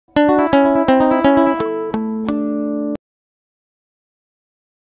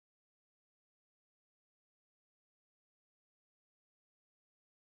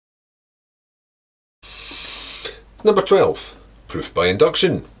Number 12, proof by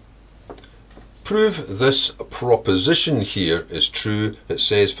induction. Prove this proposition here is true, it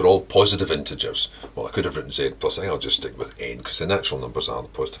says, for all positive integers. Well, I could have written z plus I, I'll just stick with n, because the natural numbers are the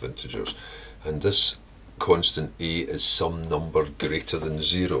positive integers. And this constant a is some number greater than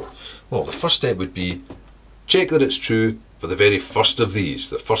 0. Well, the first step would be check that it's true for the very first of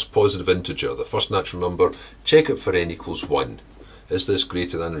these, the first positive integer, the first natural number. Check it for n equals 1. Is this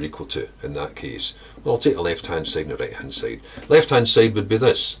greater than or equal to in that case? Well, I'll take the left hand side and the right hand side. Left hand side would be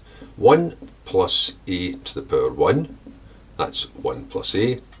this: 1 plus a to the power 1, that's 1 plus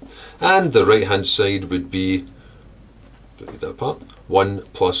a, and the right hand side would be, don't read that part, 1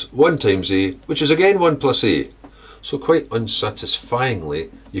 plus 1 times a, which is again 1 plus a. So quite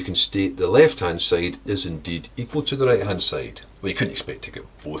unsatisfyingly, you can state the left hand side is indeed equal to the right hand side. Well, you couldn't expect to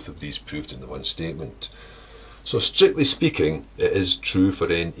get both of these proved in the one statement. So strictly speaking, it is true for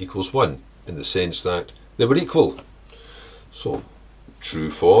n equals 1, in the sense that they were equal. So true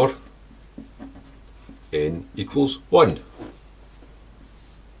for n equals 1.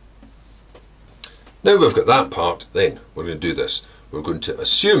 Now we've got that part, then we're going to do this. We're going to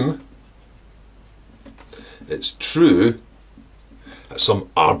assume it's true at some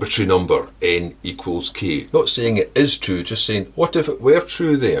arbitrary number, n equals k. Not saying it is true, just saying what if it were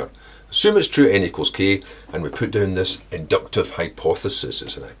true there. Assume it's true n equals k, and we put down this inductive hypothesis.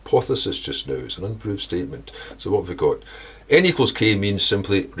 It's an hypothesis just now, it's an unproved statement. So what have we got? N equals k means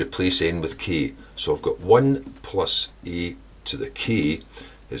simply replace n with k. So I've got 1 plus a to the k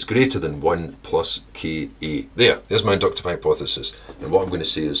is greater than 1 plus ka. There's my inductive hypothesis. And what I'm going to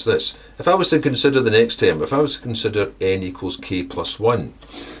say is this: if I was to consider the next term, if I was to consider n equals k plus 1,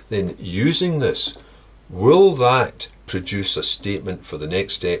 then using this, will that produce a statement for the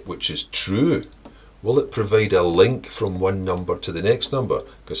next step which is true? Will it provide a link from one number to the next number?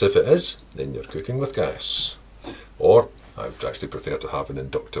 Because if it is, then you're cooking with gas. Or I would actually prefer to have an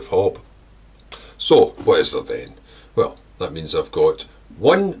inductive hob. So what is there then? Well, that means I've got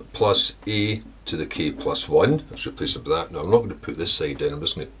 1 plus a to the k plus 1. Let's replace it with that. Now I'm not going to put this side down, I'm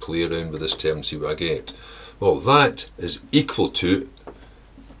just going to play around with this term and see what I get. Well, that is equal to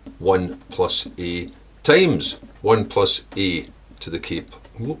 1 plus a times 1 plus a to the k,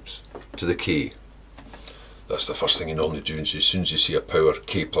 to the k. That's the first thing you normally do. As soon as you see a power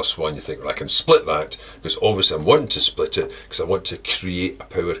k plus 1, you think, well, I can split that, because obviously I'm wanting to split it because I want to create a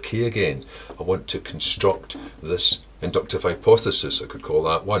power k again. I want to construct this inductive hypothesis, I could call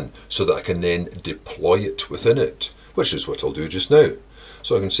that 1, so that I can then deploy it within it, which is what I'll do just now.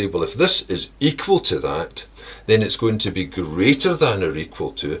 So I can say, well, if this is equal to that, then it's going to be greater than or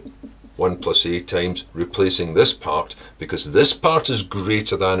equal to 1 plus a times replacing this part, because this part is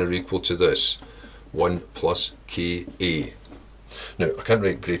greater than or equal to this, 1 plus ka. Now, I can't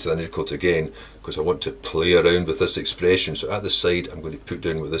write greater than or equal to again, because I want to play around with this expression. So at the side, I'm going to put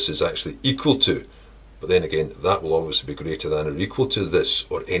down what this is actually equal to. But then again, that will obviously be greater than or equal to this,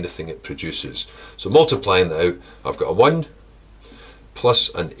 or anything it produces. So multiplying that out, I've got a 1 plus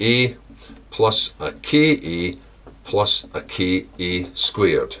an a plus a ka plus a ka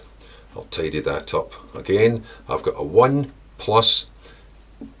squared. I'll tidy that up again. I've got a 1 plus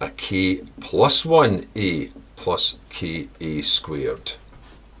a k plus 1a plus ka squared,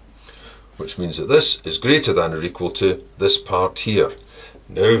 which means that this is greater than or equal to this part here.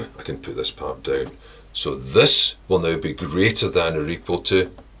 Now I can put this part down. So this will now be greater than or equal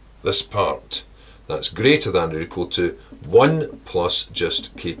to this part. That's greater than or equal to 1 plus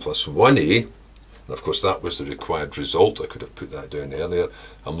just k plus 1a. And of course that was the required result. I could have put that down earlier.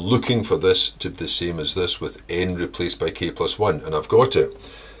 I'm looking for this to be the same as this, with n replaced by k plus 1, and I've got it.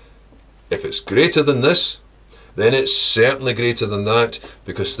 If it's greater than this, then it's certainly greater than that,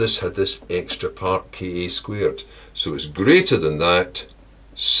 because this had this extra part ka squared. So it's greater than that,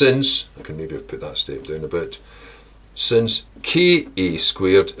 since, I can maybe put that step down a bit, since ka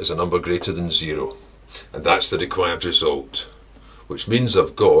squared is a number greater than 0. And that's the required result, which means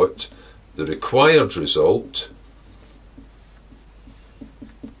I've got the required result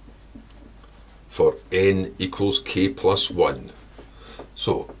for n equals k plus 1.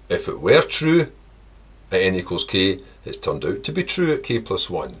 So if it were true at n equals k, it's turned out to be true at k plus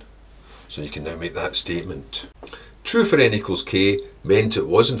 1. So you can now make that statement. True for n equals k meant it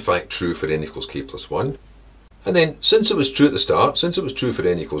was in fact true for n equals k plus 1. And then, since it was true at the start, since it was true for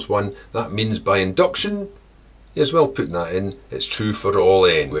n equals 1, that means by induction, you as well putting that in, it's true for all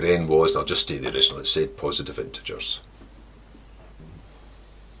n, where n was, and I'll just state the original, it said positive integers.